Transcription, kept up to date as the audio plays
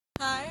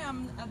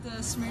I'm at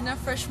the Smyrna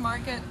Fresh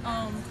Market,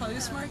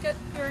 Produce Market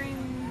here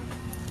in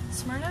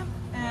Smyrna,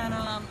 and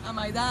I'm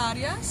Aida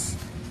Arias,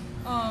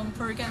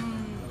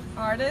 Peruvian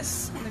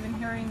artist living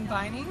here in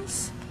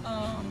Vinings.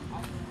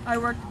 I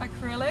work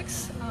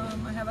acrylics.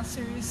 I have a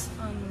series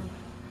on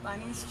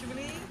Vinings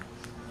Jubilee.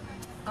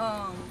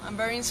 I'm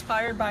very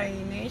inspired by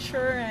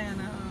nature and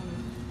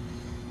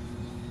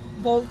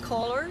bold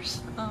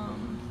colors,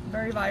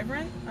 very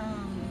vibrant.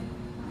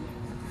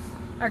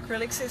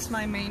 Acrylics is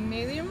my main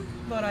medium,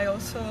 but I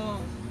also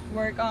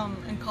work on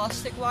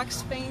encaustic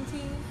wax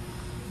painting,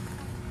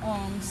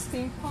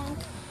 steampunk.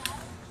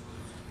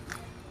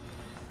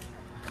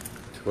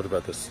 What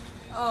about this?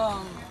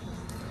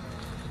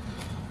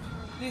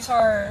 These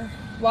are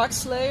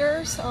wax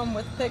layers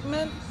with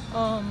pigment.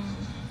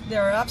 They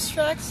are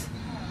abstracts.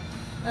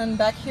 And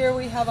back here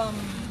we have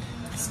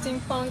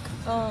steampunk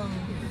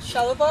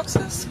shadow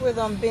boxes with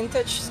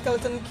vintage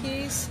skeleton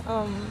keys,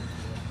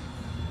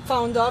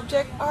 found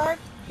object art.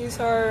 These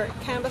are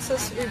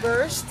canvases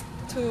reversed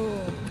to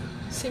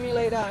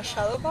simulate a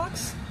shadow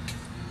box.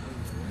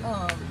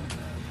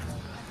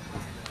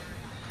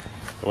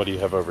 What do you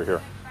have over here?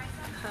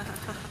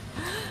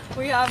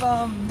 We have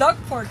dog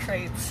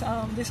portraits.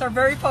 These are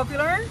very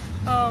popular.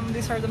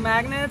 These are the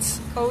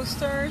magnets,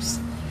 coasters,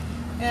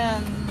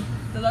 and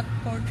the dog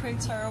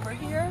portraits are over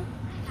here.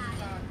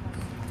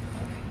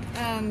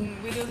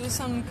 And we do this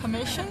on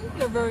commission.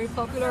 They're very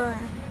popular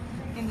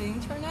in the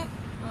internet.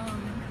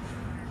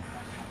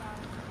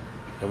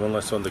 And one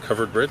last one, the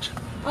covered bridge?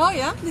 Oh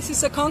yeah, this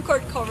is a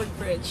Concord covered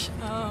bridge.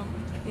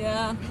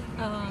 Right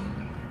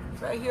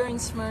here in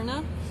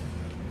Smyrna,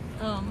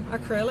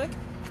 acrylic.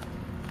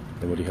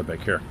 And what do you have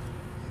back here?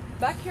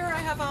 Back here I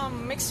have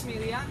mixed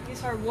media.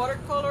 These are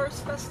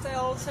watercolors,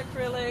 pastels,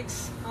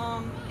 acrylics,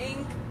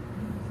 ink,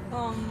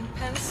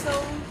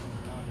 pencil,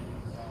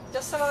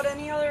 just about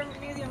any other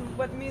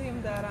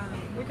medium that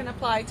we can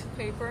apply to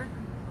paper.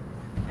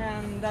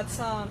 And that's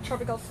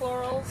tropical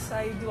florals.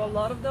 I do a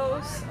lot of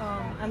those,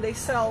 and they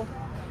sell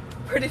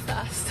pretty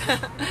fast. Yeah.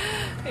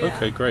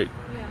 Okay, great.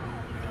 Yeah.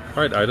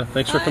 All right, Ida,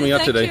 thanks for coming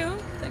out today. Thank you.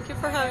 Thank you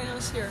for having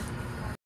us here.